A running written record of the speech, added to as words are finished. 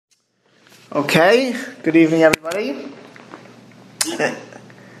Okay, good evening everybody.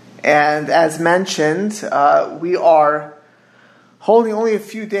 And as mentioned, we are holding only a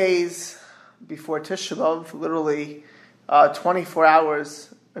few days before Tisha B'Av, literally 24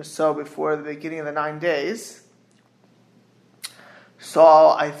 hours or so before the beginning of the 9 days. So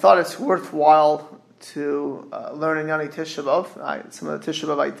I thought it's worthwhile to learn in Yoni Tisha B'Av, some of the Tisha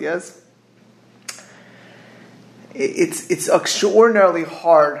B'Av ideas. It's extraordinarily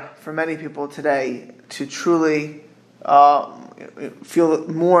hard for many people today to truly mourn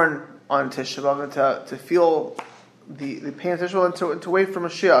on Tisha B'Av and to feel the pain of Tisha B'Av and to wait for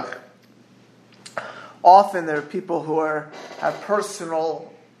Mashiach. Often there are people who have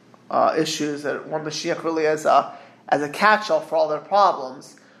personal issues that want Mashiach really as a catch-all for all their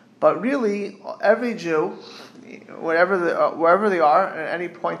problems. But really, every Jew, wherever they are at any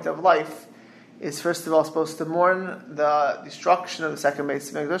point of life, is first of all supposed to mourn the destruction of the second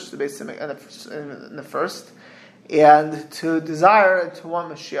Beis Hamikdash, the Beis Hamikdash in the first, and to desire and to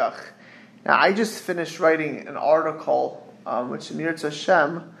want Mashiach. Now, I just finished writing an article, which in Yirtzeh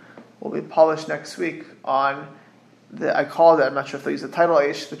Hashem will be published next week on I called it, I'm not sure if they use the title,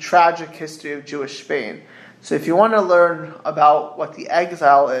 the tragic history of Jewish Spain. So if you want to learn about what the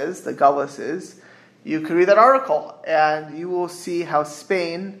exile is, the Galus is, you can read that article, and you will see how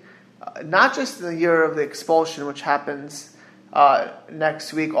Spain, not just in the year of the expulsion, which happens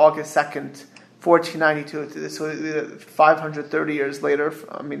next week, August 2nd, 1492, so 530 years later.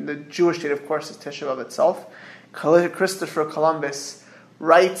 I mean, the Jewish date, of course, is Tisha B'Av itself. Christopher Columbus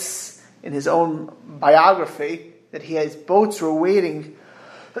writes in his own biography that his boats were waiting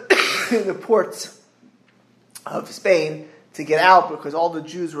in the ports of Spain to get out because all the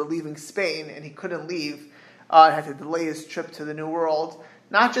Jews were leaving Spain and he couldn't leave and had to delay his trip to the New World.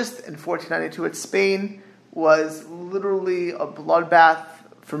 Not just in 1492, Spain was literally a bloodbath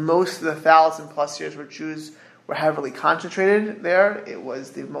for most of the 1,000+ years where Jews were heavily concentrated there. It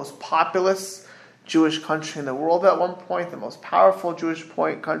was the most populous Jewish country in the world at one point, the most powerful Jewish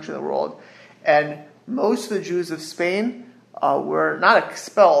country in the world. And most of the Jews of Spain were not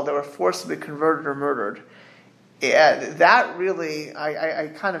expelled, they were forcibly converted or murdered. And that really, I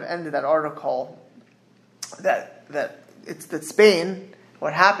kind of ended that article that Spain.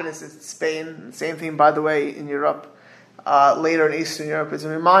 What happened is that Spain, same thing by the way in Europe, later in Eastern Europe, is a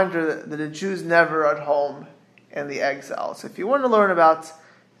reminder that the Jews never at home in the exile. So if you want to learn about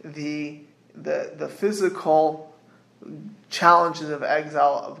the physical challenges of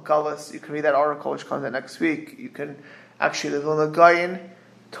exile, of Galus, you can read that article which comes out next week. You can actually, the Vilna Gaon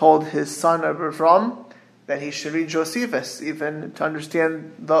told his son Avram that he should read Josephus, even to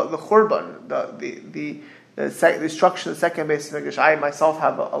understand the Churban, the destruction of the second Beis Hamikdash. I myself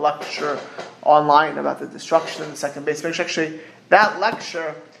have a lecture online about the destruction of the second Beis Hamikdash. Actually, that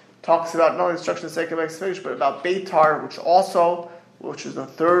lecture talks about not only the destruction of the second Beis Hamikdash, but about Beitar, which is the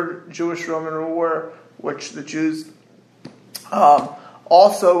third Jewish-Roman war, which the Jews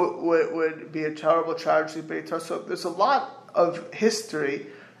also would be a terrible tragedy. Beitar. So there's a lot of history,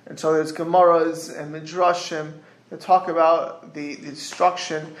 and so there's Gemaras and Midrashim that talk about the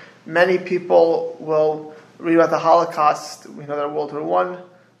destruction. Many people will read about the Holocaust. We know that World War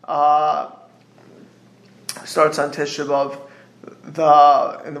I starts on Tisha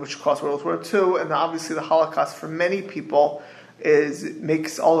B'Av, which caused World War II, and obviously the Holocaust for many people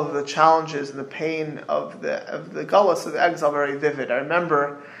makes all of the challenges and the pain of the Galus, of the exile, very vivid. I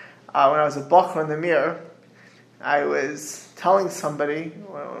remember when I was a Bachar in the Mir, I was telling somebody,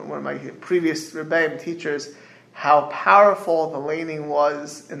 one of my previous Rebbeim teachers, how powerful the laning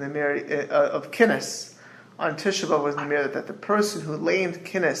was in the Mir of Kinnis. On Tisha B'Av was in the Mir that the person who laned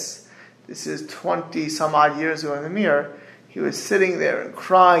Kinnis, this is 20 some odd years ago in the Mir, he was sitting there and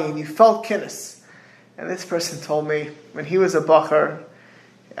crying and he felt Kinnis. And this person told me when he was a Bachar,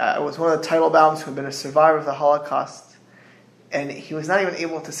 it was one of the Teitelbaums who had been a survivor of the Holocaust, and he was not even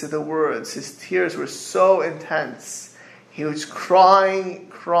able to say the words. His tears were so intense. He was crying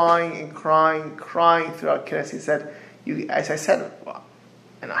throughout Kinnis. He said, as I said, well,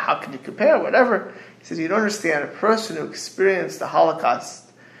 and how can you compare, whatever? He says, you don't understand, a person who experienced the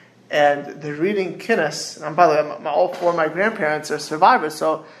Holocaust and they're reading Kinnis, and by the way, all four of my grandparents are survivors,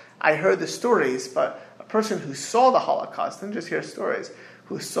 so I heard the stories, but a person who saw the Holocaust, didn't just hear stories,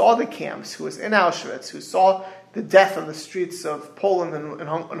 who saw the camps, who was in Auschwitz, who saw the death on the streets of Poland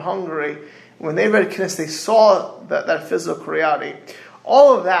and Hungary, when they read Kinnis, they saw that physical reality.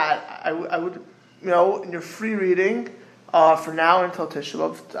 All of that, I would, in your free reading, for now until Tisha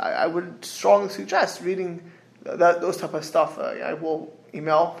B'Av, I would strongly suggest reading those type of stuff. I will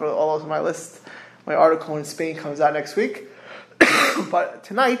email for all those on my list. My article in Spain comes out next week. But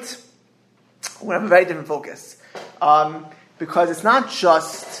tonight, we have a very different focus. Because it's not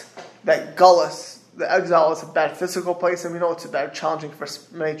just that Gullus, the exile, is a bad physical place, and we know it's very challenging for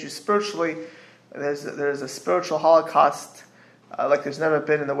many Jews spiritually. There's a spiritual holocaust like there's never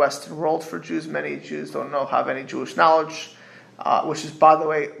been in the Western world for Jews. Many Jews don't have any Jewish knowledge, which is, by the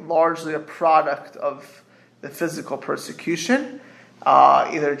way, largely a product of the physical persecution.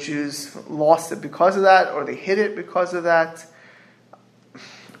 Either Jews lost it because of that, or they hid it because of that,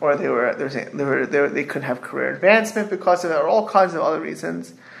 or they couldn't have career advancement because of it, or all kinds of other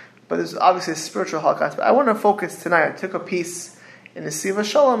reasons. But there's obviously a spiritual holocaust. But I want to focus tonight. I took a piece in the Siva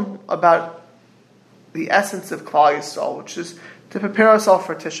Shalom about the essence of Klal Yisrael, which is to prepare ourselves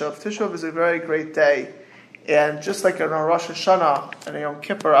for Tisha B'Av. Tisha B'Av is a very great day, and just like on Rosh Hashanah and Yom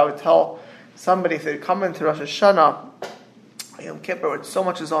Kippur, I would tell somebody if they come into Rosh Hashanah, Yom Kippur, where so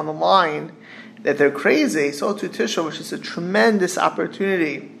much is on the line, that they're crazy. So to Tisha, which is a tremendous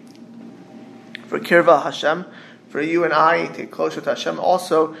opportunity for Kirva Hashem, for you and I to get closer to Hashem,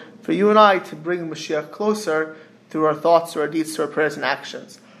 also for you and I to bring Mashiach closer through our thoughts, through our deeds, through our prayers and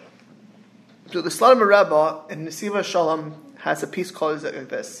actions. So the Slonimer Rebbe in Nesiva Shalom has a piece called like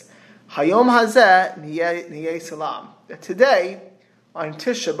this: Hayom Hazeh Niyeh Salam. That today, on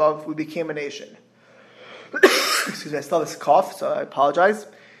Tisha B'Av, we became a nation. Excuse me, I still have this cough, so I apologize.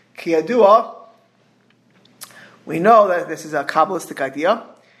 Ki Yadua, we know that this is a Kabbalistic idea,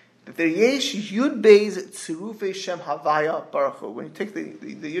 that there yesh Yud Beis Tzirufei Shem Havaya Baruch Hu. When you take the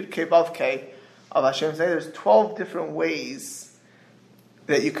Yud Kei Vav Kei of Hashem, there's 12 different ways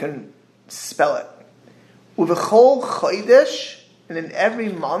that you can spell it. Uvechol Chodesh, and in every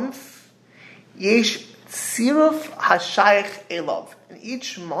month, yesh Tziruf Hashayich Elav. And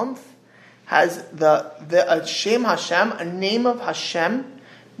each month has the Shem Hashem, a name of Hashem,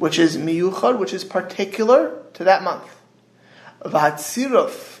 which is miyuchad, which is particular to that month.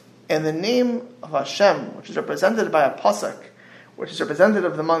 V'hatziruf, and the name of Hashem, which is represented by a pasuk, which is representative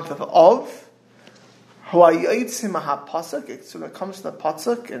of the month of Av. Huayitzim ha-pasuk. So when it comes to the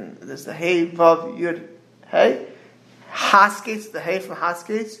pasuk, and there's the Hey Vav Yud Hey, Haskates, the Hey from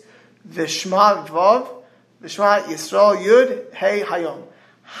Haskates, V'shma Vav, V'shma Yisrael Yud Hey Hayom.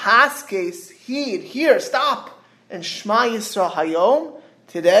 Haskes, heed, here, stop. And Shema Yisrael Hayom,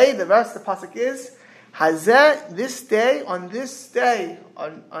 today, the rest of the pasuk is, Hazeh, this day, on Tisha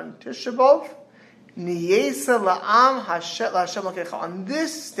B'Av, Niyesa La'am Hashem Lakecha. On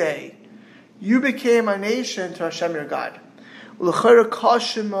this day, you became a nation to Hashem your God.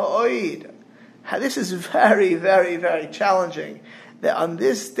 This is very, very, very challenging. That on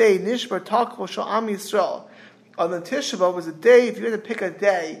this day, Nishbar Takvo Sha'am Yisrael, on the Tisha B'Av was a day, if you had to pick a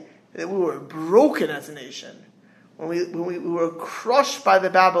day, that we were broken as a nation. When we were crushed by the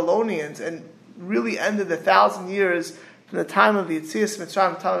Babylonians and really ended 1,000 years from the time of the Yetzias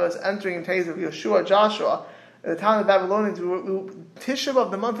Mitzrayim, the time of us entering in days of Yeshua, Joshua, at the time of the Babylonians, Tisha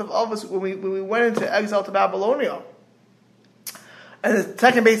B'Av, the month of Av, was when we went into exile to Babylonia. And the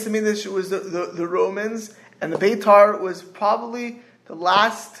second base of English was the Romans, and the Beitar was probably the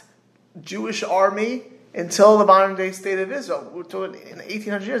last Jewish army until the modern day state of Israel. In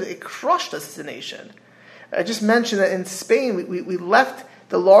 1800 years, it crushed us as a nation. I just mentioned that in Spain, we left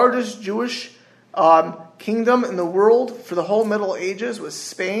the largest Jewish kingdom in the world for the whole Middle Ages was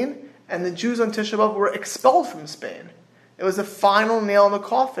Spain, and the Jews on Tisha B'Av were expelled from Spain. It was the final nail in the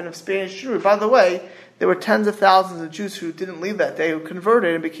coffin of Spanish Jewry. By the way, there were tens of thousands of Jews who didn't leave that day, who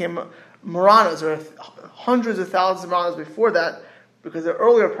converted and became Moranas, or hundreds of thousands of Moranas before that, because they're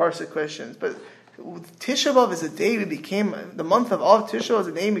earlier persecutions. But Tisha B'Av is a day we became, the month of Av, Tisha B'Av is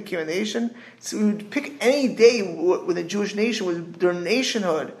a day we became a nation. So we would pick any day when the Jewish nation their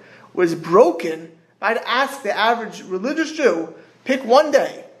nationhood was broken. I'd ask the average religious Jew, pick one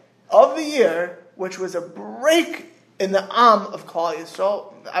day of the year which was a break in the Am of Klal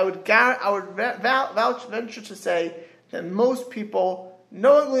Yisrael. I would venture to say that most people,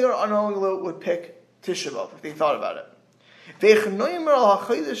 knowingly or unknowingly, would pick Tisha B'Av if they thought about it. How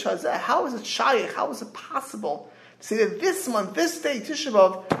is it shaykh? How is it possible to say that this month, this day, Tisha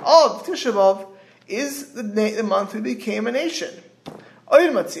B'Av, is the month we became a nation?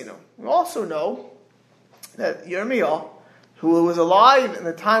 We also know that Yirmiyah, who was alive in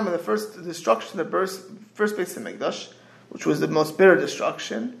the time of the first destruction of the first Beis Hamikdash, which was the most bitter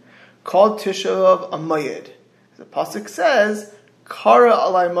destruction, called Tisha B'Av a Mayid. The pasuk says, "Kara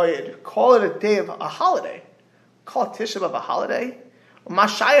alai Mayid." Call it a day of a holiday. Call Tisha B'Av a holiday.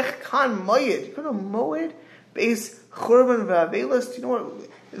 Mashayich kan Mayid. You know Moed Beis Churban v'Avelos. You know what?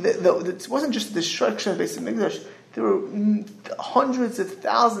 It wasn't just the destruction of Beis Hamikdash. There were hundreds of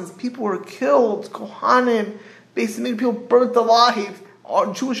thousands. People were killed. Kohanim, Beis Hamikdash, people burnt alive.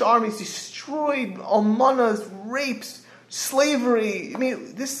 Jewish armies destroyed almanas, rapes, slavery. I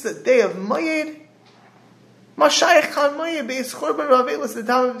mean, this is a day of Mayed. Mashayach Khan Mayed, Beis Chorban Ravelis, the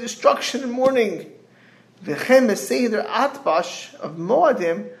time of destruction and mourning. V'chem Seder Atbash of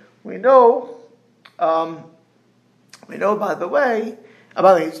Moadim, we know, by the way,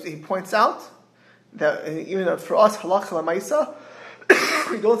 he points out that even for us, halacha l'maisa,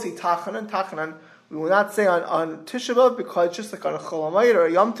 we don't say tachanan. We will not say on Tisha B'Av, because just like on a Chol HaMoed or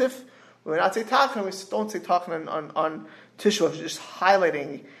a Yom Tif, we will not say tachanan. We don't say tachanan on Tisha B'Av, just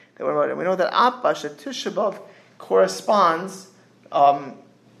highlighting that we're about it. We know that Atbash, that Tisha B'Av, corresponds to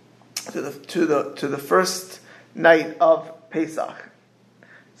the first night of Pesach.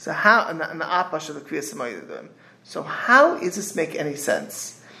 So how and the Atbash of the Kriyas HaMoedim. So how does this make any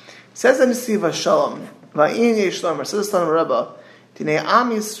sense? It says in Siva Shalom, Va'in Yeshlam, says the Rebbe, Dinei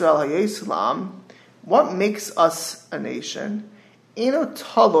Am Yisrael HaYislam. What makes us a nation? It's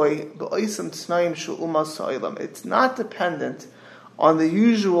not dependent on the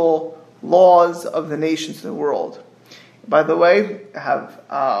usual laws of the nations in the world. By the way, I have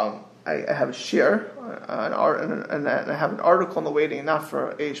a share, and I have an article in the waiting, not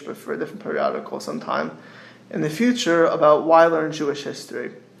for H, but for a different periodical sometime in the future about why learn Jewish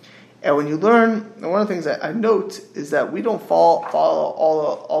history. And when you learn, one of the things that I note is that we don't follow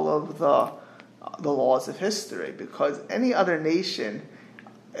all of the laws of history, because any other nation,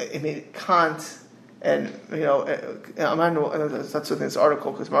 Kant, and that's within this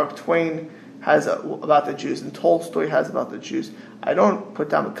article, because Mark Twain has about the Jews and Tolstoy has about the Jews. I don't put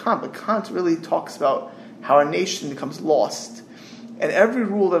down Kant, but Kant really talks about how a nation becomes lost, and every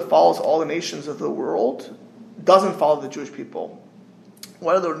rule that follows all the nations of the world doesn't follow the Jewish people.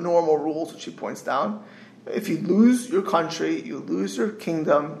 What are the normal rules, which he points down? If you lose your country, you lose your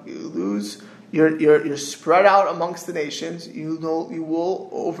kingdom, you lose. You're spread out amongst the nations. You will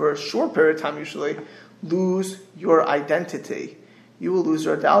over a short period of time usually lose your identity. You will lose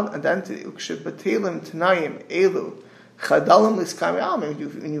your identity. When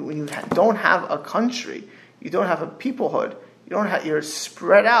you don't have a country, you don't have a peoplehood. You're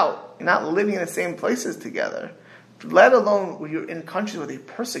spread out. You're not living in the same places together. Let alone when you're in countries where they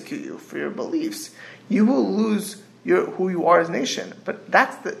persecute you for your beliefs, you will lose who you are as a nation. But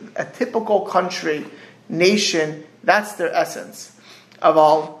that's a typical country, nation, that's their essence.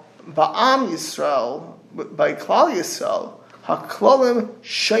 Aval Ba'am Yisrael, by Klal Yisrael, HaKlalim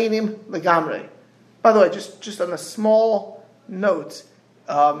Shainim Legamre. By the way, just on a small note,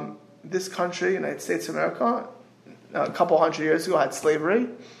 this country, United States of America, a couple hundred years ago had slavery.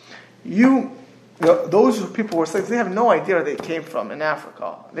 Those people who were slaves, they have no idea where they came from in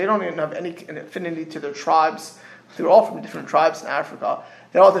Africa. They don't even have any affinity to their tribes. They're all from different tribes in Africa.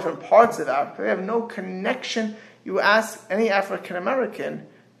 They're all different parts of Africa. They have no connection. You ask any African American,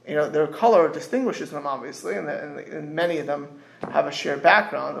 their color distinguishes them, obviously, and many of them have a shared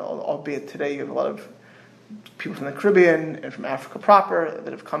background, albeit today you have a lot of people from the Caribbean and from Africa proper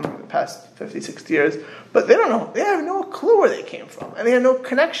that have come in the past 50, 60 years. But they don't know. They have no clue where they came from, and they have no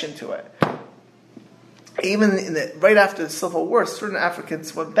connection to it. Even right after the Civil War, certain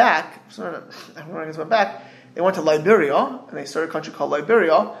Africans went back. They went to Liberia, and they started a country called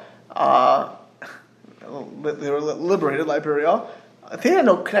Liberia. They were liberated, Liberia. They had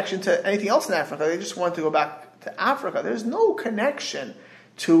no connection to anything else in Africa. They just wanted to go back to Africa. There's no connection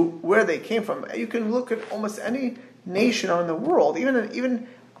to where they came from. You can look at almost any nation in the world, even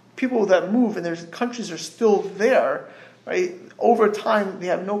people that move and their countries are still there, right? Over time, they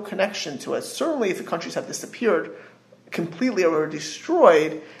have no connection to it. Certainly, if the countries have disappeared completely or were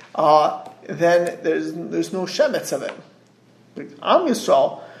destroyed, then there's no shemetz of it. Am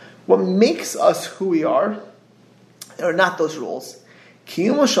Yisrael, what makes us who we are not those rules.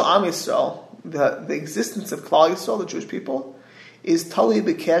 Kiyumo shel Am Yisrael, the existence of Klal Yisrael, the Jewish people, is talui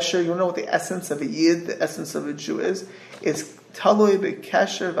b'kesher. You know what the essence of a Yid, the essence of a Jew is? It's talui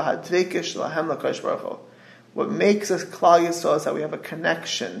b'kesher v'hadvekesh lahem l'Kadosh Baruch Hu. What makes us Klal Yisrael is that we have a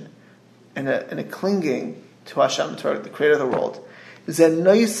connection and a clinging to Hashem, to the Creator of the world.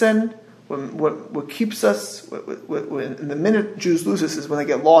 Zenoisen, what keeps us, in the minute Jews lose this is when they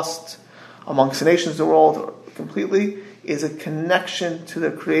get lost amongst the nations of the world completely, is a connection to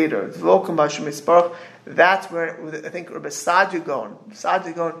the Creator. That's where I think Rabbi Sadigon,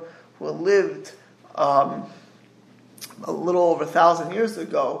 who lived a little over 1,000 years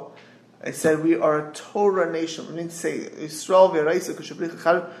ago, I said we are a Torah nation. I mean to say Yisrael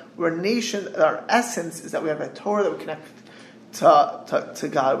we're a nation. Our essence is that we have a Torah that we connect to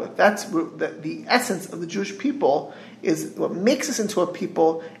God with. That's the essence of the Jewish people. Is what makes us into a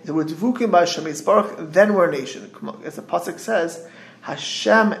people. Is that we're devukim by Hashem Yisbarach. Then we're a nation. As the pasuk says,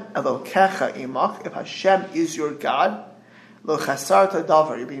 Hashem Elokecha imach. If Hashem is your God, lo chasarta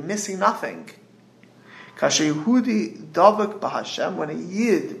davar, you'll be missing nothing. Kasher Yehudi davik b'Hashem, when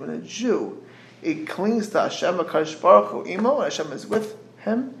a Jew, it clings to Hashem, HaKadosh Baruch Hu imo, and Hashem is with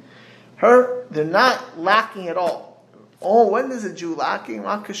him, they're not lacking at all. Oh, when is a Jew lacking?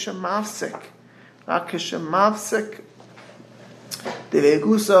 Rakashem mavsik.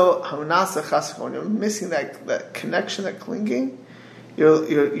 Deveguso haunasa chasik. When you're missing that connection, that clinging,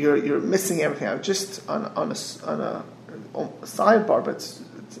 you're missing everything. Just on a sidebar, but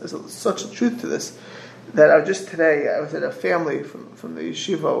there's such a truth to this that I was at a family from the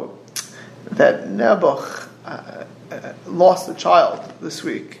yeshiva that Nebuch lost a child this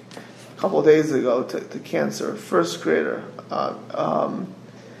week, a couple of days ago to cancer, first grader,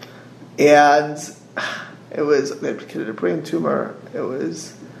 and it was, they had a brain tumor. It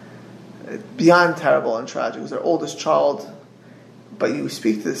was beyond terrible and tragic. It was their oldest child. But you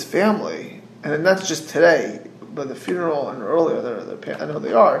speak to this family, and that's just today, but the funeral and earlier, I know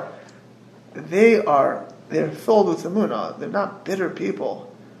they are. They're filled with emunah. They're not bitter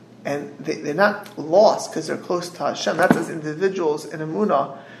people, and they're not lost because they're close to Hashem. That's as individuals in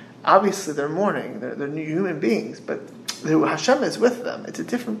emunah. Obviously, they're mourning. They're new human beings, but Hashem is with them. It's a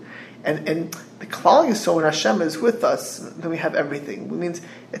different, and the klal is so when Hashem is with us, then we have everything. It means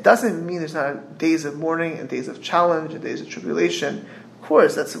it doesn't mean there's not days of mourning and days of challenge and days of tribulation. Of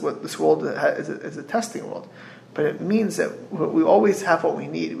course, that's what this world is a testing world. But it means that we always have what we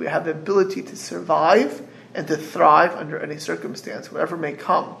need. We have the ability to survive and to thrive under any circumstance, whatever may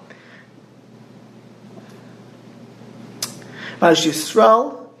come. As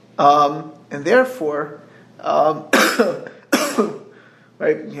Yisrael, and therefore, right?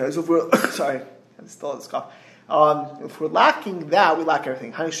 So if we're sorry, I still have this cough. If we're lacking that, we lack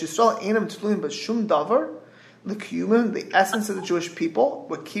everything. The essence of the Jewish people,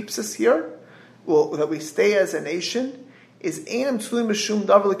 what keeps us here, that we stay as a nation, is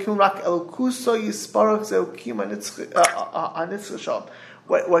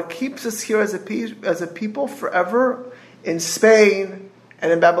what keeps us here as a people forever in Spain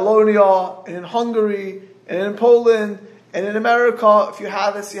and in Babylonia and in Hungary and in Poland and in America. If you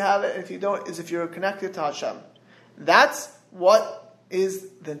have this, you have it. And if you don't, is if you're connected to Hashem. That's what is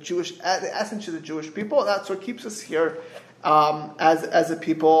the essence of the Jewish people. That's what keeps us here as a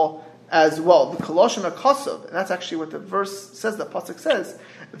people as well. The Koloshim HaKosov, and that's actually what the verse says, the pasuk says,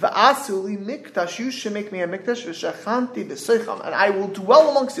 V'asu li mikdash, you should make me a mikdash, v'shachanti b'soicham, and I will dwell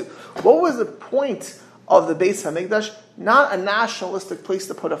amongst you. What was the point of the Beis HaMikdash? Not a nationalistic place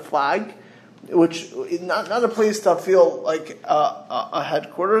to put a flag, which not a place to feel like a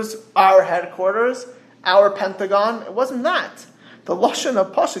headquarters, our Pentagon. It wasn't that. The Lashon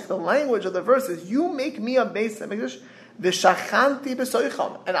HaPasuk, the language of the verse is, you make me a Beis HaMikdash, v'shachanti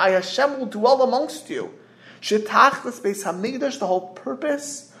b'soicham, and I, Hashem, will dwell amongst you. Shetachlis Beis HaMikdash, the whole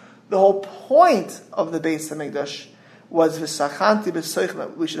purpose, the whole point of the Beis HaMikdash was v'shachanti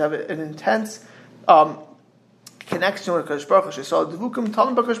b'soicham. We should have an intense connection with HaKadosh Baruch Hu. So Devukim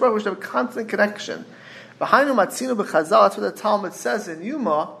Talmud HaKadosh Baruch Hu, we should have a constant connection. V'hainu matzinu b'chazal, that's what the Talmud says in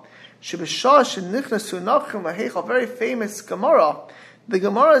Yuma, sheb'shah shenichnasu nachrim laheichal, very famous Gemara. The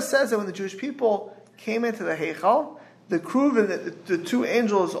Gemara says that when the Jewish people came into the Heichal, the Kruv and the two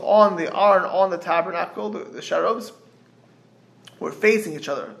angels on the Aron, on the tabernacle, the cherubs, were facing each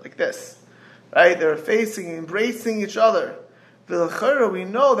other like this, right? They were facing, embracing each other. We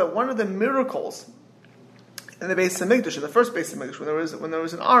know that one of the miracles in the Beis HaMikdash, in the first Beis HaMikdash, when there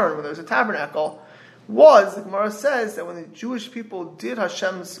was an Aron, when there was a tabernacle, was, the Gemara says, that when the Jewish people did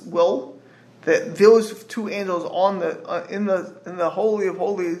Hashem's will, that those two angels on in the Holy of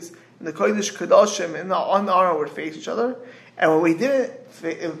Holies, in the Kodesh Kodashim, on the Aron, would face each other, and when we did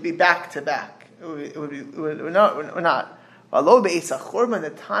it would be back to back. We're not. Although Beis HaChurban, the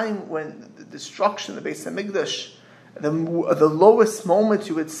time when the destruction of the Beis HaMikdash, the lowest moment,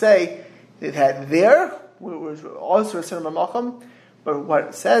 you would say, it had there, was also a sin of Mamacham, but what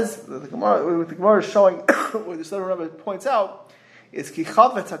it says, what the Gemara is showing, what the Seder Rebbe points out, is Ki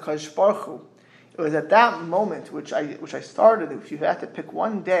Chavetz HaKadosh Baruch Hu. It was at that moment which I started. If you had to pick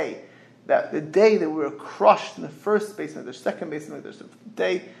one day, that the day that we were crushed in the first Beis HaMikdash, second Beis HaMikdash, the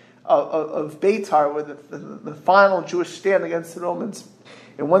day of Beitar, where the final Jewish stand against the Romans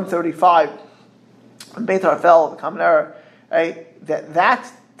in 135, when Beitar fell, the Common Era, right?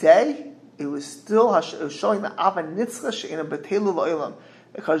 That day, it was still showing the Ava Nitzcha She'ena B'Teilu Lo'elam.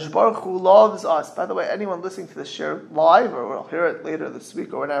 Because Baruch Hu loves us. By the way, anyone listening to this share live, or we'll hear it later this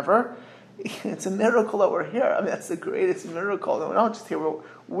week or whenever, it's a miracle that we're here. I mean, that's the greatest miracle. We're not just here.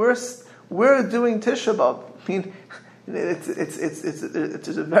 We're doing Tisha B'Av. I mean, It's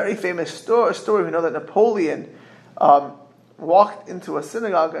a very famous story. We know that Napoleon walked into a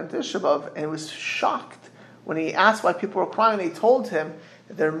synagogue on Tisha B'Av and was shocked when he asked why people were crying. They told him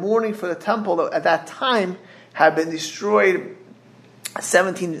that they're mourning for the temple that at that time had been destroyed less than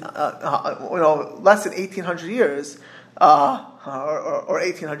 1,800 years, or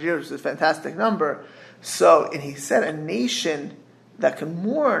 1,800 years is a fantastic number. So, and he said, a nation that can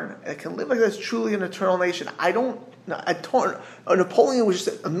mourn, that can live like that is truly an eternal nation. Napoleon was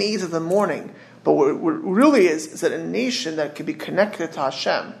just amazed at the mourning, but what really is that a nation that can be connected to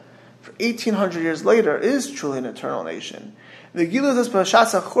Hashem for 1,800 years later is truly an eternal nation. The Gilus is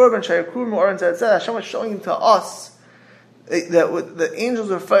Hashem was showing to us that the angels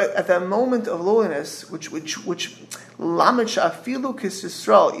were at that moment of lowliness, which lamed sha'afilu kis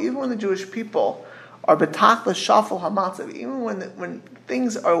Yisrael, even when the Jewish people are betach l'shafal hamatzav, even when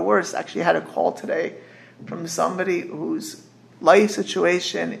things are worse. Actually, I had a call today from somebody whose life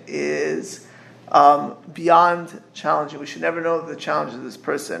situation is beyond challenging. We should never know the challenges of this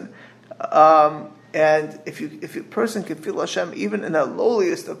person. And if a person can feel Hashem even in the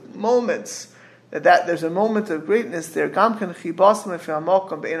lowliest of moments, that there's a moment of greatness there. You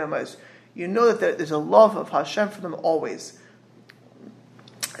know that there's a love of Hashem for them always.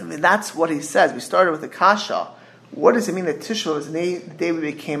 I mean, that's what he says. We started with the Kasha. What does it mean that Tisha B'Av is the day we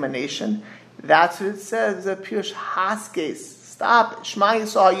became a nation? That's what it says. Pirush Haskes. Stop. Shema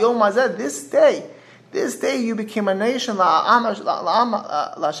Yisrael Yom Hazeh. This day you became a nation.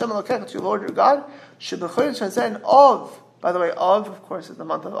 La'Hashem Elokecha, to your Lord your God. Shebechodesh Hazeh of. By the way, of course, is the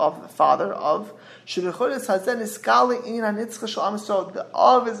month of the Father, of. The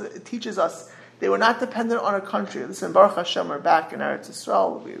of it teaches us they were not dependent on a country. Listen, Baruch Hashem, we're back in Eretz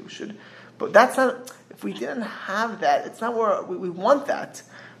Yisrael. We should, but that's not. If we didn't have that, it's not where we want that.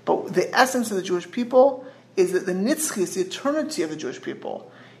 But the essence of the Jewish people is that the nitzchis, the eternity of the Jewish people,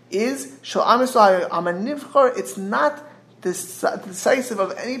 is Shal Am Yisrael Amanivchar. It's not decisive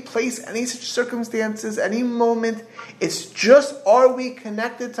of any place, any circumstances, any moment. It's just, are we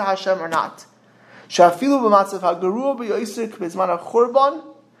connected to Hashem or not?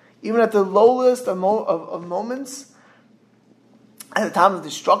 Even at the lowest of moments, at the time of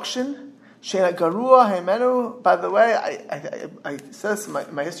destruction. By the way, I said this in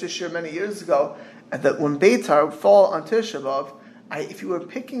my history share many years ago, that when Beitar fall on Tisha B'Av, if you were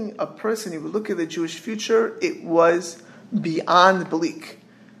picking a person, you would look at the Jewish future, it was beyond bleak.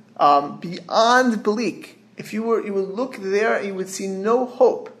 Beyond bleak. If you would look there and you would see no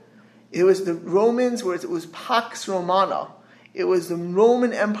hope. It was the Romans, whereas it was Pax Romana. It was the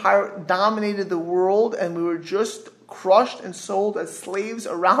Roman Empire dominated the world, and we were just crushed and sold as slaves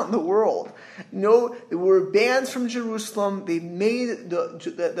around the world. No, there were bans from Jerusalem. They made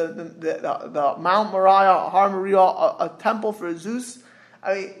the Mount Moriah, Har Moriah, a temple for Zeus.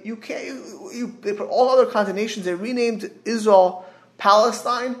 I mean, you can't. They put all other kinds of nations. They renamed Israel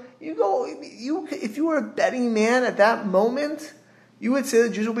Palestine. If you were a betting man at that moment, you would say the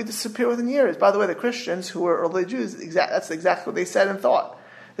Jews will be disappear within years. By the way, the Christians who were early Jews, that's exactly what they said and thought.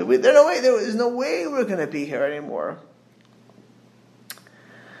 There's no way we're going to be here anymore.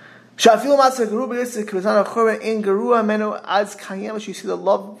 You see the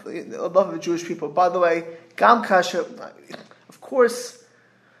love of the Jewish people. By the way, of course,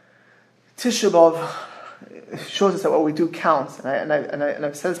 Tisha B'Av shows us that what we do counts. And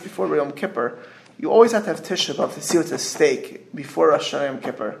I've said this before, Yom Kippur. You always have to have Tisha B'Av to see what's at stake before Rosh Hashanah Yom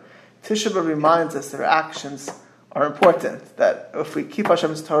Kippur. Tisha B'Av reminds us that our actions are important, that if we keep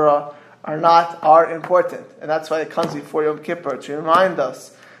Hashem's Torah are important. And that's why it comes before Yom Kippur, to remind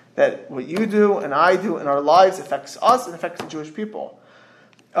us that what you do and I do in our lives affects us and affects the Jewish people.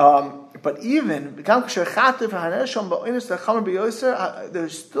 But even, there's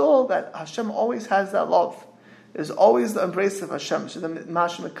still that Hashem always has that love. There's always the embrace of Hashem. So the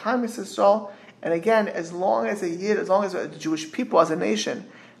Mashem Mekayim Yisrael. And again, as long as the Jewish people as a nation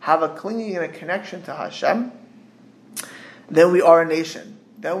have a clinging and a connection to Hashem, then we are a nation.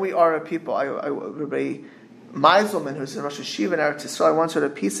 Then we are a people. Rabbi Meiselman, who's in Rosh Hashiva in Eretz Yisrael, I once heard a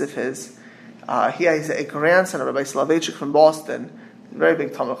piece of his. He's a grandson of Rabbi Soloveitchik from Boston, a very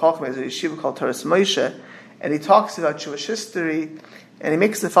big Talmud Chacham. He has a yeshiva called Toras Moshe, and he talks about Jewish history, and he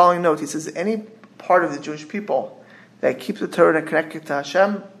makes the following note. He says, any part of the Jewish people that keeps the Torah and connected to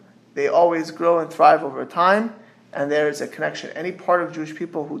Hashem, they always grow and thrive over time, and there is a connection. Any part of Jewish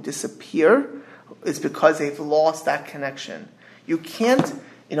people who disappear is because they've lost that connection. You can't,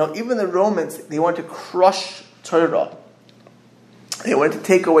 even the Romans, they want to crush Torah. They want to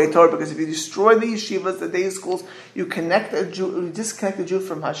take away Torah, because if you destroy the yeshivas, the day schools, you disconnect the Jew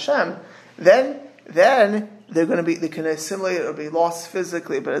from Hashem, then they can assimilate or be lost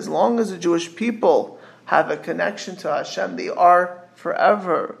physically, but as long as the Jewish people have a connection to Hashem, they are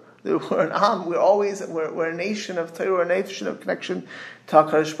forever. We're an Am. We're a nation of Torah, we're a nation of connection to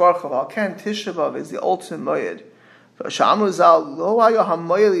HaKadosh Baruch Hu. Al-Ken Tisha B'Av is the ultimate moed. There's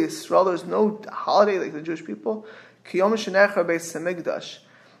no holiday like the Jewish people.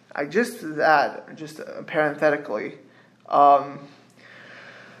 I just parenthetically,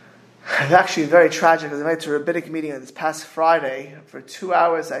 it's actually very tragic. I was invited to a rabbinic meeting this past Friday for 2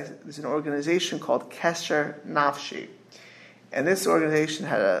 hours. There's an organization called Kesher Nafshi, and this organization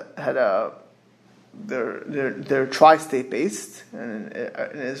they're tri-state based in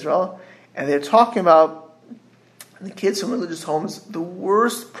Israel, and they're talking about the kids from religious homes, the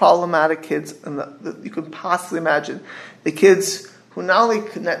worst problematic kids that you could possibly imagine. The kids who not only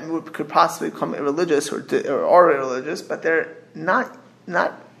could possibly become irreligious or are irreligious, but they're not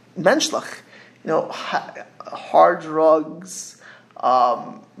menschlich. Hard drugs,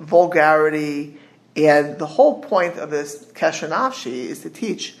 vulgarity, and the whole point of this Kesher Nafshi is to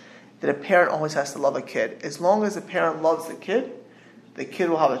teach that a parent always has to love a kid. As long as the parent loves the kid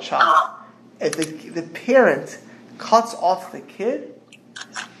will have a child. If the parent cuts off the kid,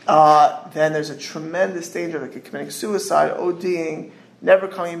 then there's a tremendous danger of the kid committing suicide, ODing, never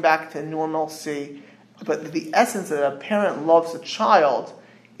coming back to normalcy. But the essence that a parent loves a child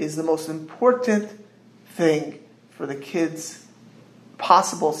is the most important thing for the kid's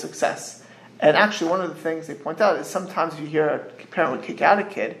possible success. And actually, one of the things they point out is sometimes you hear a parent would kick out a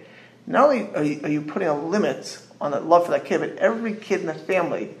kid. Not only are you putting a limit on the love for that kid, but every kid in the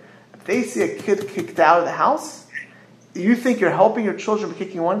family, if they see a kid kicked out of the house, you think you're helping your children by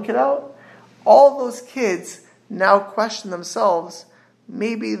kicking one kid out? All those kids now question themselves,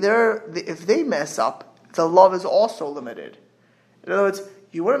 maybe if they mess up, the love is also limited. In other words,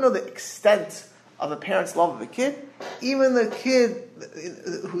 you want to know the extent of a parent's love of a kid? Even the kid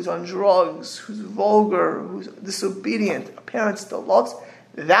who's on drugs, who's vulgar, who's disobedient, a parent still loves.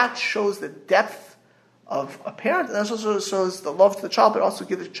 That shows the depth of a parent, and that also shows the love to the child, but also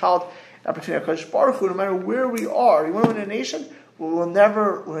gives the child an opportunity. HaKadosh Baruch Hu, no matter where we are, you want to win a nation,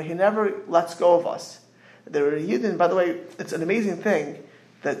 he never lets go of us. There are Yidden, by the way, it's an amazing thing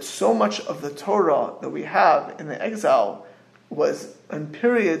that so much of the Torah that we have in the exile was in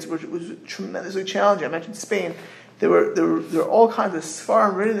periods which was tremendously challenging. I mentioned Spain. There were all kinds of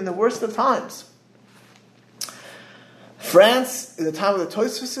Sfarim written in the worst of times. France, in the time of the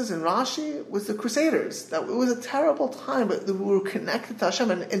Tosfos and Rashi, was the Crusaders. It was a terrible time, but we were connected to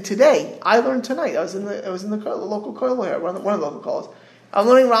Hashem. And today, I learned tonight. I was in the local kollel here, one of the local kollels. I'm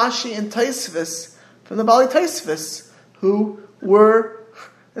learning Rashi and Tosfos from the Bali Tosfos, who were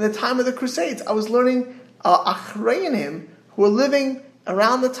in the time of the Crusades. I was learning Achrayim, who were living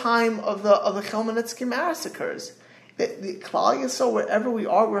around the time of the Chmielnicki massacres. The Klal Yisrael, wherever we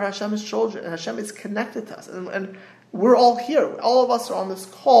are, we're Hashem's children, and Hashem is connected to us. And we're all here. All of us are on this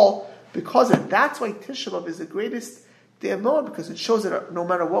call because of it. That's why Tisha B'Av is the greatest day of Noah, because it shows that no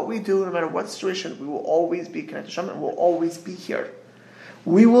matter what we do, no matter what situation, we will always be connected to Hashem, and we'll always be here.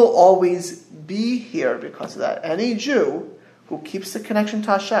 We will always be here because of that. Any Jew who keeps the connection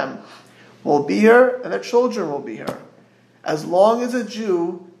to Hashem will be here, and their children will be here. As long as a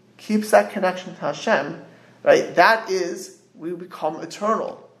Jew keeps that connection to Hashem, right, that is, we become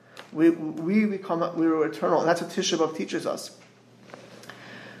eternal. We are eternal, and that's what Tisha B'Av teaches us.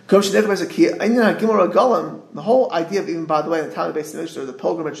 The whole idea of, even by the way, in the town of Beis Hamikdash, the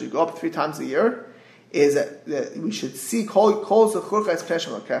pilgrimage you go up 3 times a year, is that we should see kol zechurcha es pnei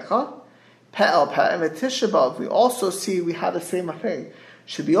Hashem Elokecha, peh el peh, and with Tisha B'Av we also see we have the same thing.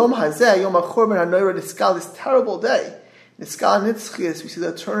 Should be Yom Hazeh, Yom HaChurban HaNoira Niskal, this terrible day. Niskal Nitzchias, we see the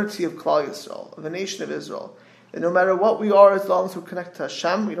eternity of Klal Yisrael, of the nation of Israel. And no matter what we are, as long as we're connected to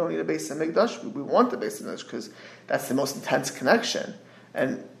Hashem, we don't need a Beis Hamikdash. We want the Beis Hamikdash because that's the most intense connection.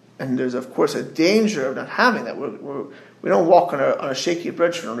 And there's of course a danger of not having that. We don't walk on a shaky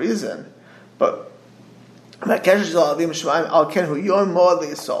bridge for no reason. But the Torah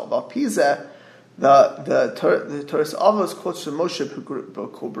Avos quotes from Moshe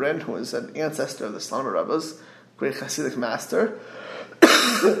Kubrin, who is an ancestor of the Slama Rebbe's, great Hasidic master,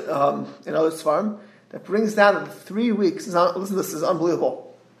 in other Sfarim, that brings down that the 3 weeks. Listen, this is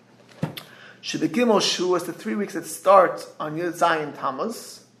unbelievable. Shebegimel Shu was the 3 weeks that start on Yud Zayin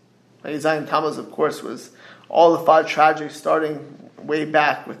Tammuz. Yud Zayin Tammuz, of course, was all the 5 tragedies, starting way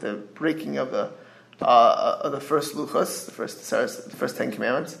back with the breaking of the first Luchos, the first 10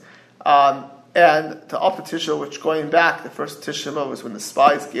 Commandments, and to up to Tisha, which going back, the first Tisha B'Av was when the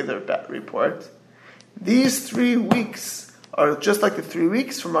spies gave their report. These 3 weeks are just like the 3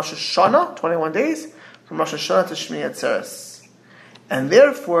 weeks from Rosh Hashanah, 21 days, from Rosh Hashanah to Shmini Atzeres. And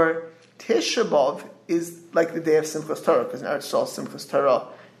therefore, Tisha B'Av is like the day of Simchas Torah, because in Eretz Yisrael, Simchas Torah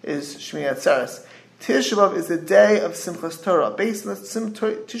is Shmini Atzeres. Tisha B'Av is the day of Simchas Torah. Based on this,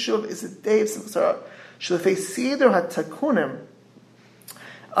 Tisha B'Av is the day of Simchas Torah. Shlefei Seder HaTakunim,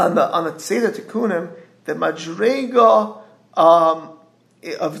 on the Seder Takunim, the Madrega of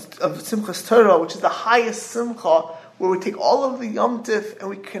Simchas Torah, which is the highest Simcha, where we take all of the Yom Tif and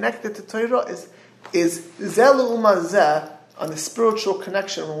we connect it to Torah, is Zelu Umazeh, on the spiritual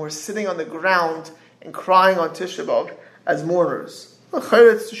connection when we're sitting on the ground and crying on Tisha B'Av as mourners.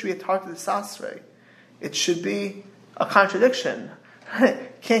 It should be a Tarta de Sasre. It should be a contradiction.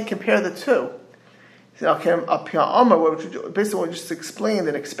 Can't compare the two. Basically what we just explained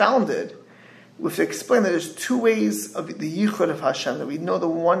and expounded, we have to explain that there's two ways of the Yichud of Hashem, that we know the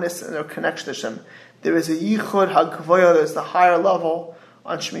oneness and our connection to Hashem. There is a Yichud HaGvoya, there's the higher level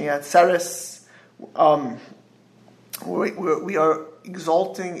on Shmini Atzeres, we are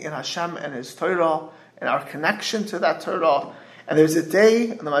exalting in Hashem and His Torah and our connection to that Torah. And there's a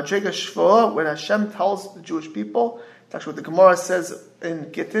day in the Madrega Shvuah when Hashem tells the Jewish people, it's actually what the Gemara says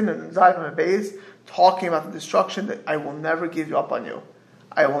in Gittin and Zayim and Beis, talking about the destruction, that I will never give you up on you.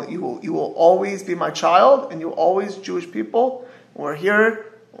 You will always be my child, and you will always Jewish people. We're here,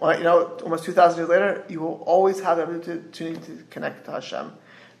 almost 2,000 years later, you will always have the opportunity to connect to Hashem.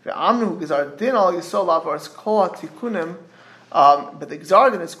 But the Gzar Din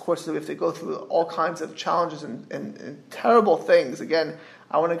is, of course, that we have to go through all kinds of challenges and terrible things. Again,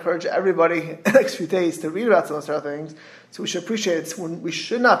 I want to encourage everybody in the next few days to read about some of those terrible things, so we should appreciate it when we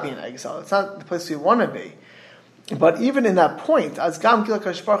should not be in exile. It's not the place we want to be. But even in that point, as Gam Gila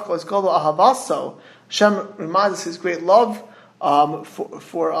Kadosh Baruch Hu as Golo Ahavaso, Hashem reminds us His great love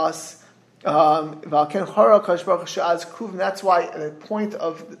for us. That's why at the point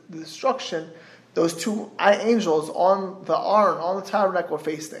of the destruction, those two angels on the Aron, on the tabernacle, were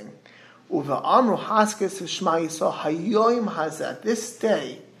facing. This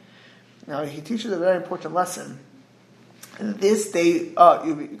day, now he teaches a very important lesson. This day,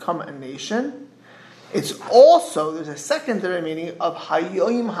 you become a nation. It's also, there's a secondary meaning of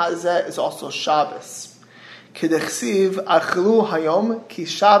Hayoim Hazeh is also Shabbos. Kedechsiv achlu hayom ki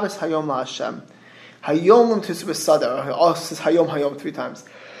Shabbos hayom la'Hashem. Hayom l'mtisu b'sadar. It also says hayom 3 times.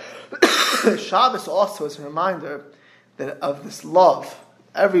 Shabbos also is a reminder that of this love.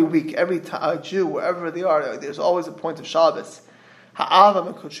 Every week, every Jew, wherever they are, there's always a point of Shabbos. Ha'ava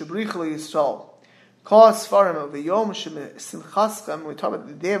mekod shebrichu l'Yisrael. Kol Sfarim of the Yom Simchaschem. When we talk about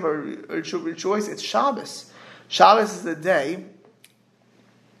the day of rejoice, it's Shabbos. Shabbos is the day.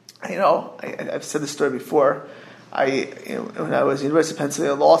 I've said this story before. When I was at University of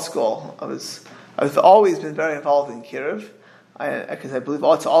Pennsylvania Law School, I've always been very involved in Kiruv, because I believe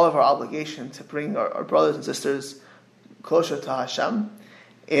it's all of our obligation to bring our brothers and sisters closer to Hashem.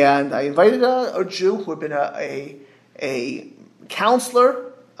 And I invited a Jew who had been a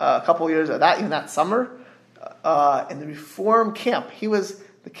counselor a couple of years that summer in the Reform camp. He was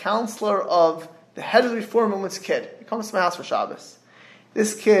the counselor of the head of the Reform Women's Kid. He comes to my house for Shabbos.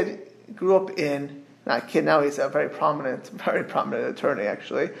 This kid grew up now he's a very prominent attorney,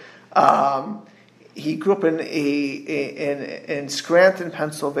 actually. He grew up in Scranton,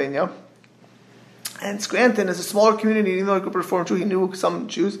 Pennsylvania. And Scranton is a smaller community. Even though he grew up a Reform Jew, he knew some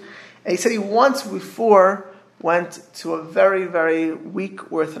Jews. And he said he once before went to a very, very weak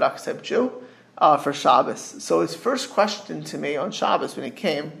Orthodox type Jew for Shabbos. So his first question to me on Shabbos when he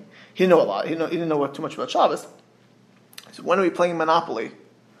came, he didn't know a lot. He didn't know too much about Shabbos. He said, "When are we playing Monopoly?"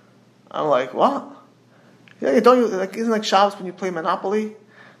 I'm like, "What? Yeah, don't you isn't like Shabbos when you play Monopoly?" I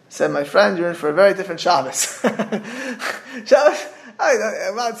said, "My friend, you're in for a very different Shabbos." Shabbos.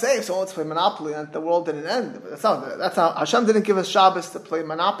 I'm not saying if someone wants to play Monopoly and the world didn't end. That's not. Hashem didn't give us Shabbos to play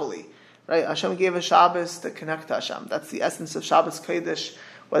Monopoly. Right? Hashem gave us Shabbos to connect to Hashem. That's the essence of Shabbos Kodesh,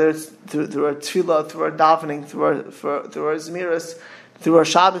 whether it's through our tefillah, through our davening, through our zmiras, through our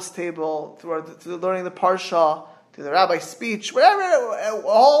Shabbos table, through learning the parsha, through the rabbi's speech, whatever,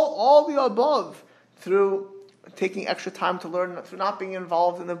 all the above, through taking extra time to learn, through not being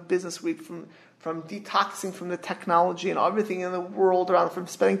involved in the business week, from detoxing from the technology and everything in the world around, from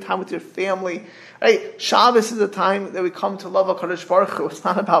spending time with your family. Right? Shabbos is the time that we come to love HaKadosh Baruch Hu. It's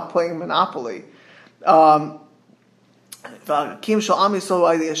not about playing Monopoly. It's not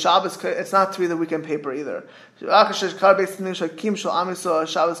to be the weekend paper either. Shabbos is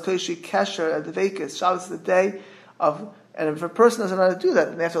the day of, and if a person doesn't know how to do that,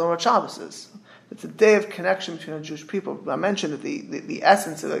 then they have to learn what Shabbos is. It's a day of connection between the Jewish people. I mentioned that the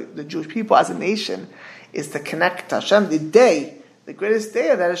essence of the Jewish people as a nation is to connect to Hashem. The The greatest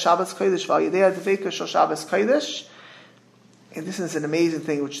day of that is Shabbos Kodesh. V'al Yedei Shel Shabbos Kodesh. And this is an amazing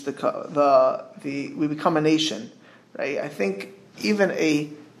thing, which we become a nation, right? I think even a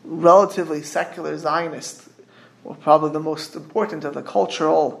relatively secular Zionist, or probably the most important of the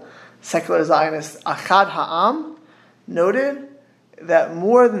cultural secular Zionists, Achad Ha'am, noted that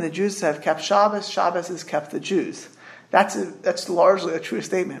more than the Jews have kept Shabbos, Shabbos has kept the Jews. That's largely a true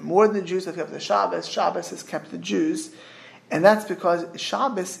statement. More than the Jews have kept the Shabbos, Shabbos has kept the Jews. And that's because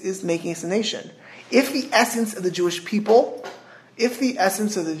Shabbos is making us a nation. If the essence of the Jewish people is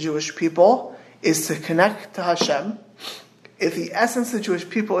to connect to Hashem, there's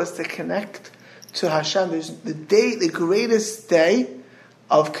the greatest day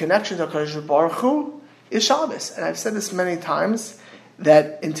of connection to HaKadosh Baruch Hu is Shabbos. And I've said this many times,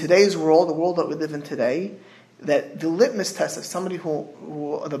 that in today's world, the world that we live in today, that the litmus test of somebody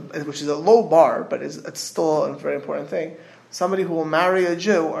which is a low bar, but it's still a very important thing, somebody who will marry a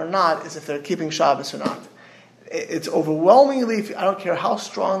Jew or not, is if they're keeping Shabbos or not. It's overwhelmingly, I don't care how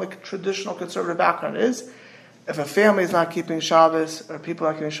strong the traditional conservative background is, if a family is not keeping Shabbos, or people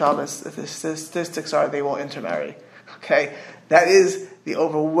are not keeping Shabbos, the statistics are they will intermarry. Okay? That is the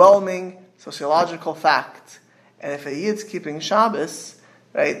overwhelming sociological fact. And if a Yid's keeping Shabbos,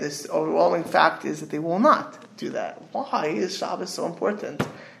 right, this overwhelming fact is that they will not do that. Why is Shabbos so important?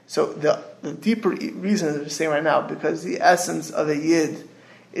 So the deeper reason is I'm saying right now, because the essence of a Yid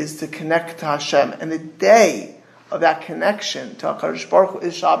is to connect to Hashem. And the day of that connection to HaKadosh Baruch Hu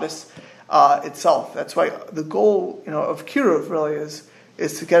is Shabbos itself. That's why the goal, of Kiruv really is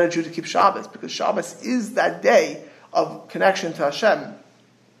to get a Jew to keep Shabbos, because Shabbos is that day of connection to Hashem.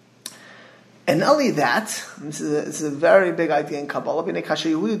 And not only that, this is a very big idea in Kabbalah. When a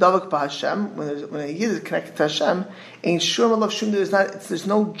Yid is connected to Hashem, there's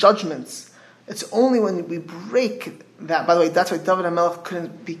no judgments. It's only when we break that. By the way, that's why David HaMelech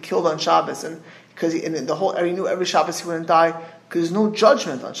couldn't be killed on Shabbos, and because he knew every Shabbos he wouldn't die, because there's no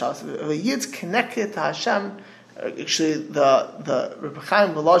judgment on Shabbos. If a Yid's connected to Hashem, actually the Rebbe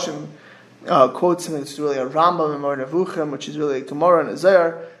Chaim Volozhin quotes him. It's really a Rambam in Moreh Nevuchim, which is really a Gemara and a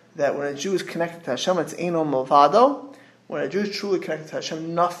Zohar, that when a Jew is connected to Hashem, it's Eino Milvado. When a Jew is truly connected to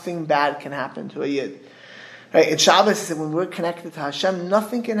Hashem, nothing bad can happen to a Yid. Right? In Shabbos, he said, when we're connected to Hashem,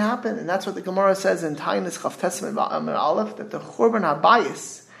 nothing can happen. And that's what the Gemara says in Tainis Chav Tesem and Aleph, that the Churban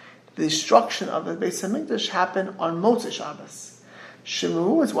HaBayis, the destruction of the Beis HaMikdash, happened on Motzei Shabbos.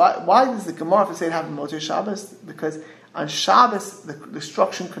 Shemu is why does the Gemara say it happened on Motzei Shabbos? Because on Shabbos, the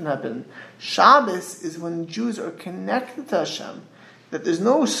destruction couldn't happen. Shabbos is when Jews are connected to Hashem, that there's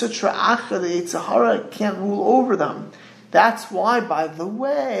no Sutra Achra, the Yetzer Hara can't rule over them. That's why, by the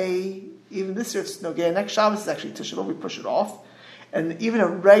way, even this year, next Shabbos is actually Tisha B'Av, we push it off. And even a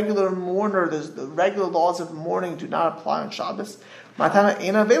regular mourner, the regular laws of mourning do not apply on Shabbos. Matana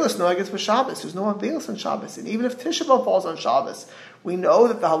ain't Avelis, no, I guess, for Shabbos. There's no Avelis on Shabbos. And even if Tisha B'Av falls on Shabbos, we know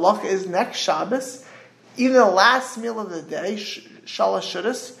that the halacha is next Shabbos, even the last meal of the day, Shalosh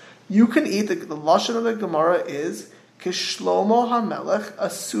Shudas, you can eat, the Lashon of the Gemara is, Kishlomo HaMelech, a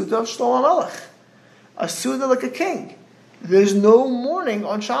Suda of Shlomo HaMelech. A Suda like a king. There's no mourning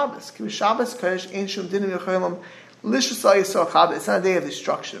on Shabbos. Shabbos Kodesh Ein Shum Dinim Yecholim Lishusay Yisrael Chab. It's not a day of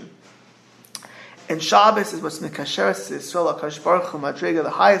destruction. And Shabbos is what's Mikasheres Yisrael HaKadosh Baruch Hu Madrega,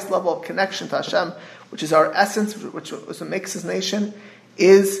 the highest level of connection to Hashem, which is our essence, which is what makes His nation,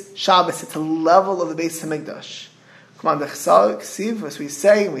 is Shabbos. It's a level of the Beis HaMikdash. Come on, the Chesiv, as we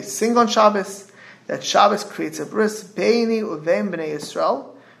say and we sing on Shabbos, that Shabbos creates a bris Beini Uveim Bnei Yisrael,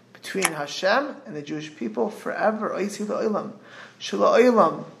 between Hashem and the Jewish people forever. Oisi la'olam,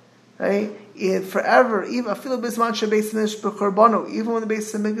 shala'olam, right? Forever, even when the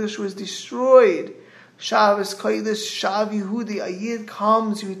Beis Hamikdash was destroyed, Shabbos Kodesh Shav Yehudi, a Yid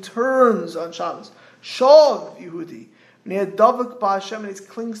comes, he returns on Shabbos. Shav Yehudi, and he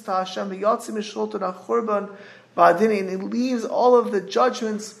clings to Hashem, and he leaves all of the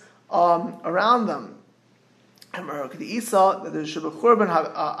judgments around them. And the Isa, the Shabbat Churban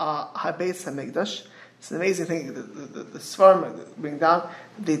HaBeis HaMikdash. It's an amazing thing. The Svarim bring down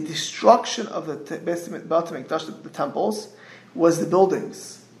the destruction of the Beis HaMikdash, the temples, was the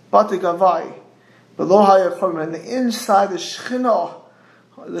buildings. Bate Gavai, below Haya Churban, and the inside, the Shechina,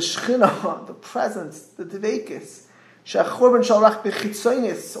 the presence, the Devekis. Shechurban Shalrach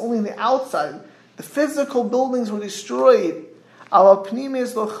Bechitzonis, only in the outside. The physical buildings were destroyed. Al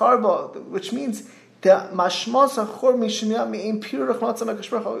Pnimis Lo Charba, which means the mashmas achor mishniya me'im pir rachmatzah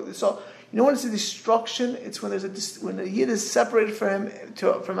mekashbrach. So when it's a destruction, it's when when a yid is separated from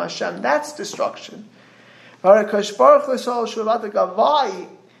Hashem. That's destruction.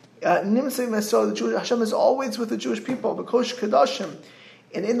 The Jewish Hashem is always with the Jewish people. The Kodesh Kodashim,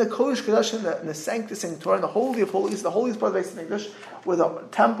 and in the Kodesh Kodashim, in the Sanctus Sanctorum, in the Holy of Holies, the holiest part of the Beis Hamikdash, where the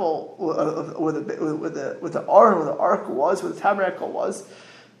temple, where the Aron, where the Ark was, where the tabernacle was,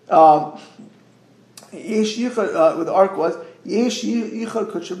 where the Ark was. Yesh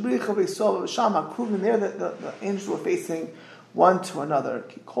Yichad Kodshabricha V'Yisov Sham HaKruvim. There, the angels were facing one to another.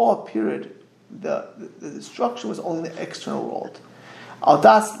 Kol period. The destruction was only in the external world.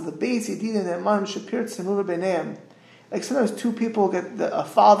 Aldas the Beis Yedin Ne'eman Shapir Tzemura B'Neim. Like sometimes two people get a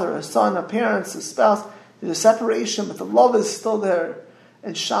father, a son, a parent, a spouse. There's a separation, but the love is still there.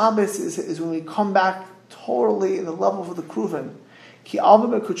 And Shabbos is when we come back totally in the level of the Kruvim. Ki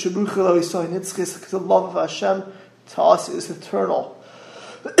Alvim Kodshabricha Lo Yisov Nitzchis, because the love of Hashem to us is eternal.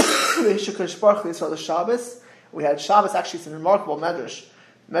 We saw the Shabbos. We had Shabbos. Actually, it's a remarkable medrash.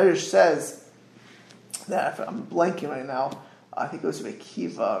 Medrash says that, I'm blanking right now, I think it was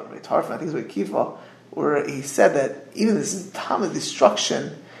Rekiva, Tarfon, I think it was Rekiva, where he said that even this time of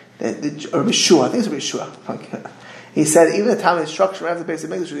destruction, or Yeshua, I think it was Yeshua. He said even the time of destruction, after the Beis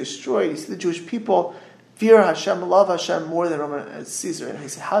Hamikdash was destroyed, you see the Jewish people fear Hashem, love Hashem more than Roman Caesar. And he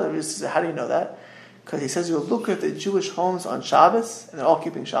said, how do you know that? Because he says you look at the Jewish homes on Shabbos, and they're all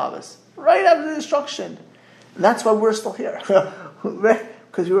keeping Shabbos right after the destruction, and that's why we're still here,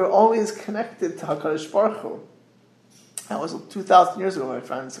 because we were always connected to Hakadosh Baruch Hu. That was 2,000 years ago, my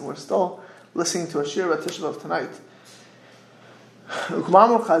friends, and we're still listening to a shir about Tisha B'Av tonight.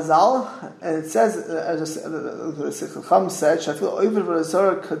 Ukmamu Chazal, and it says, as the Chacham said, "Shafil oiver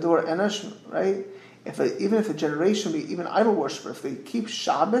v'razor kador enesh." Right? Even if a generation be even idol worshiper, if they keep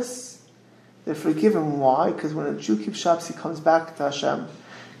Shabbos, they're forgiven. Why? Because when a Jew keeps Shabbos, he comes back to Hashem.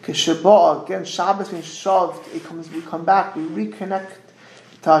 Because Shabbat, again, Shabbos means shaved. We come back, we reconnect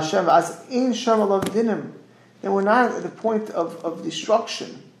to Hashem. As in Shem alav dinim, then we're not at the point of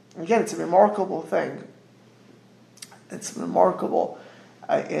destruction. Again, it's a remarkable thing. It's remarkable,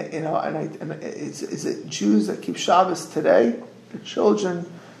 is it Jews that keep Shabbos today? The children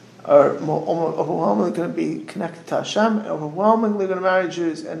are overwhelmingly going to be connected to Hashem, and overwhelmingly going to marry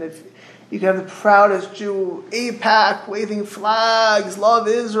Jews. And if you can have the proudest Jew, AIPAC, waving flags, love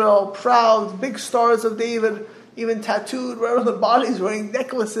Israel, proud, big stars of David, even tattooed right on the bodies, wearing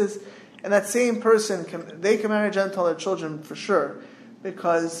necklaces, and that same person can marry Gentile their children for sure,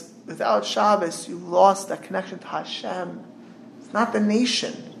 because without Shabbos, you've lost that connection to Hashem. It's not the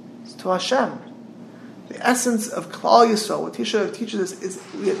nation, it's to Hashem. The essence of Klal Yisrael, what Tisha teaches us, is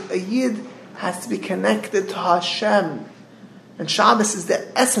a Yid has to be connected to Hashem. And Shabbos is the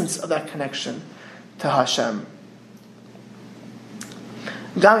essence of that connection to Hashem.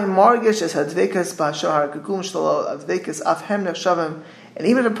 And even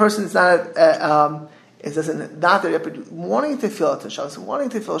if a person is not not there yet, but wanting to feel it to Shabbos,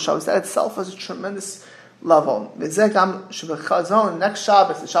 that itself is a tremendous level. Next Shabbos,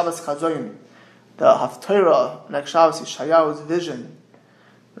 the Shabbos Chazoyin, the Haftarah, next Shabbos, Yeshayahu's vision.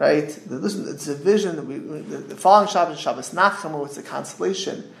 Right? It's a vision. The following Shabbos is Shabbos Nachem, it's a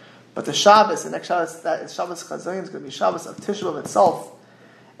consolation. But the Shabbos, the next Shabbos, that is Shabbos Chazoyin, is going to be Shabbos of Tisha B'Av itself.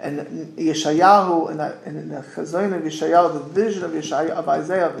 And Yeshayahu, in the Chazoyin of Yeshayahu, the vision of Yeshayahu, of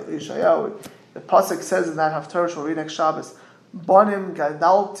Isaiah of Yeshayahu, the pasuk says in that Haftarah we'll read next Shabbos, Bonim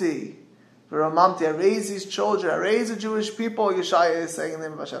Gadalti, V'Ramamti, I raise these children, I raise the Jewish people, Yeshaya is saying in the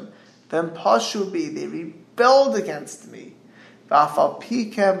name of Hashem. Then Pashubi, they rebelled against me. But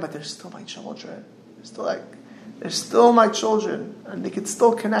they're still my children. They're still my children, and they can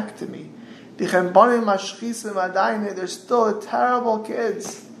still connect to me. They're still terrible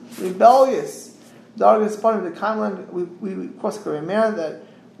kids, rebellious. We of course can remember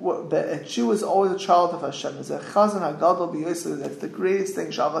that a Jew is always a child of Hashem. It's a chazan hagadol b'yosef. That's the greatest thing.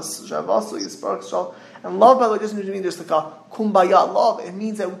 Shavasu yisparach shal. And love, by the way, doesn't mean just like a kumbaya love. It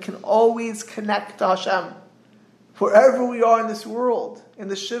means that we can always connect to Hashem. Wherever we are in this world, in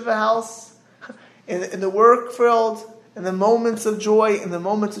the Shiva house, in the work field, in the moments of joy, in the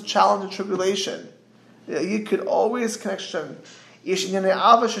moments of challenge and tribulation, you could always connect to Hashem.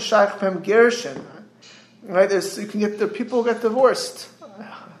 Right? You can get the people who get divorced.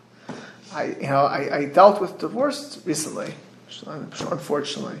 I dealt with divorce recently,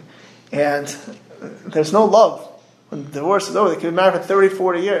 unfortunately, and there's no love when the divorce is over. They can be married for 30,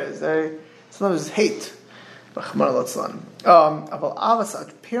 40 years. Sometimes it's hate. A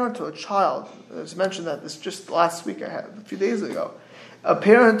parent to a child, as mentioned that this just last week I had, a few days ago. A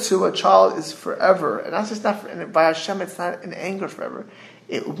parent to a child is forever, and that's just not by Hashem. It's not in anger forever.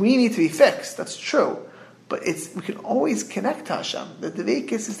 We need to be fixed. That's true, but we can always connect to Hashem. The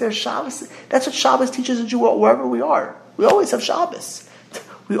Devekis is their Shabbos. That's what Shabbos teaches a Jew wherever we are. We always have Shabbos.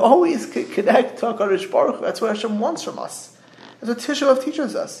 We always connect to HaKadosh Baruch Hu. That's what Hashem wants from us. That's what Tisha B'Av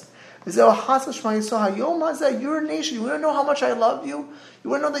teaches us. You're a nation. You want to know how much I love you? You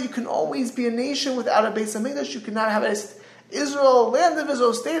want to know that you can always be a nation without a Beis Hamikdash. You cannot have Israel, land of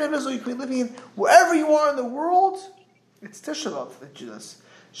Israel, state of Israel. You can be living wherever you are in the world. It's Tisha B'Av that Jesus.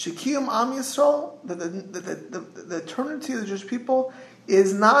 Shekiyum Am Yisrael, the eternity of the Jewish people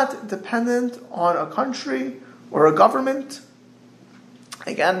is not dependent on a country or a government.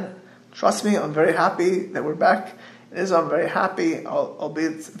 Again, trust me, I'm very happy that we're back in Israel. I'm very happy,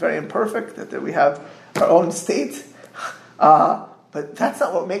 albeit very imperfect, that we have our own state. But that's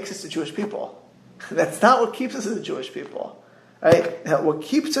not what makes us a Jewish people. That's not what keeps us as a Jewish people. Right? Now, what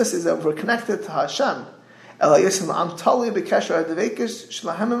keeps us is that we're connected to Hashem. If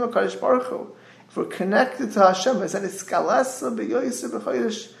we're connected to Hashem, that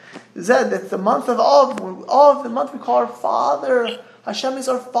the month of Av, the month we call our Father, Hashem is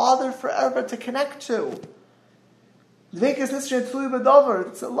our Father forever to connect to. It's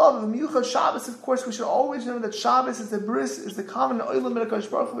a love of Miyuchad Shabbos. Of course, we should always remember that Shabbos is the bris, is the common oilam of HaKadosh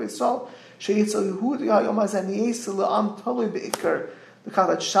Baruch Hu Yisrael. Because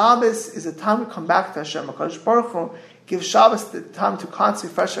that Shabbos is a time to come back to Hashem. HaKadosh Baruch Hu gives Shabbos the time to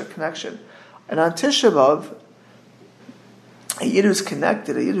constantly fresh our connection. And on Tisha B'Av, a Yid who's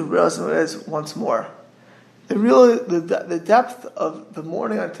connected, a Yid who realizes what it is once more. The depth of the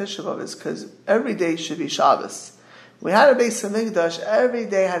morning on Tisha B'Av is because every day should be Shabbos. We had a Beis Hamikdash, every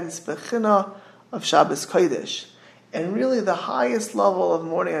day had this bechina of Shabbos Kodesh. And really the highest level of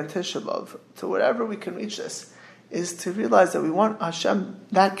morning on Tisha B'Av, to whatever we can reach this, is to realize that we want Hashem,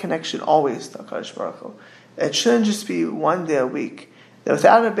 that connection always to HaKadosh Baruch Hu. It shouldn't just be one day a week. That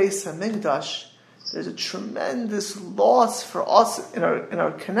without a Beis Hamikdash, there's a tremendous loss for us in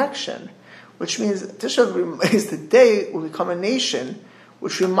our connection, which means Tisha B'Av is the day we become a nation,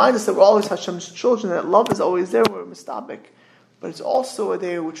 which reminds us that we're always Hashem's children, that love is always there, we're mistabik. But it's also a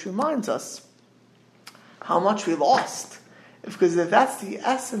day which reminds us how much we lost. Because if that's the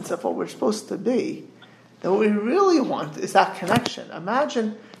essence of what we're supposed to be, then what we really want is that connection.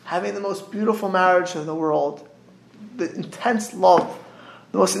 Imagine having the most beautiful marriage in the world, the intense love,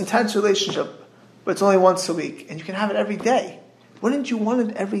 the most intense relationship, but it's only once a week, and you can have it every day. Wouldn't you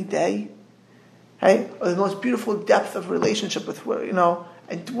want it every day? Hey? Or the most beautiful depth of relationship with,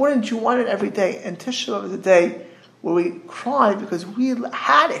 and wouldn't you want it every day? And Tisha B'Av is a day where we cry because we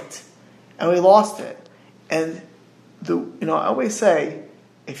had it, and we lost it. And I always say,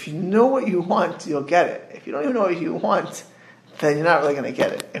 if you know what you want, you'll get it. If you don't even know what you want, then you're not really going to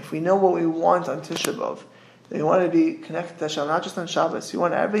get it. If we know what we want on Tisha B'Av, then we want to be connected to Hashem, not just on Shabbos. We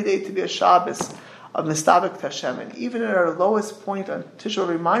want every day to be a Shabbos of Mistabek to Hashem. And even at our lowest point on Tisha B'Av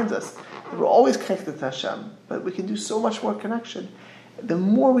reminds us that we're always connected to Hashem. But we can do so much more connection. The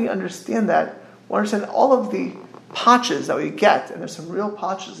more we understand that, we understand all of the patches that we get, and there's some real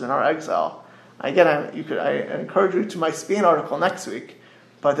patches in our exile. Again, I encourage you to my Spain article next week.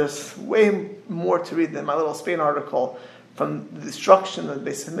 But there's way more to read than my little Spain article, from the destruction of the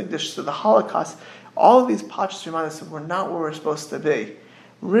Beis Hamikdash to the Holocaust. All of these patches remind us that we're not where we're supposed to be.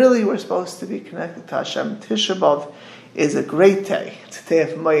 Really, we're supposed to be connected to Hashem. Tisha B'Av is a great day. It's a day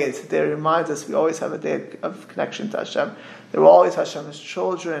of Mayed. It's a day that reminds us we always have a day of connection to Hashem. That we're always Hashem's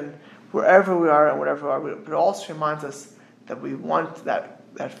children, wherever we are and whatever we are. But it also reminds us that we want that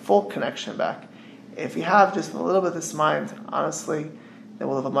full connection back. If we have just a little bit of this mind, honestly, then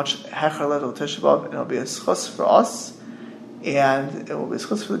we'll have a much hecher little Tisha B'Av, and it'll be a schus for us, and it will be a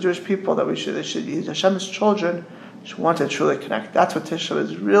schus for the Jewish people that they should Hashem's children should want to truly connect. That's what Tisha B'Av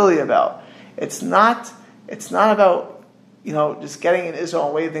is really about. It's not about just getting in Israel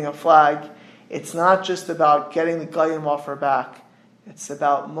and waving a flag. It's not just about getting the Goyim off our back. It's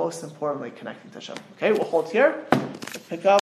about, most importantly, connecting to Hashem. Okay, we'll hold here. Pick up.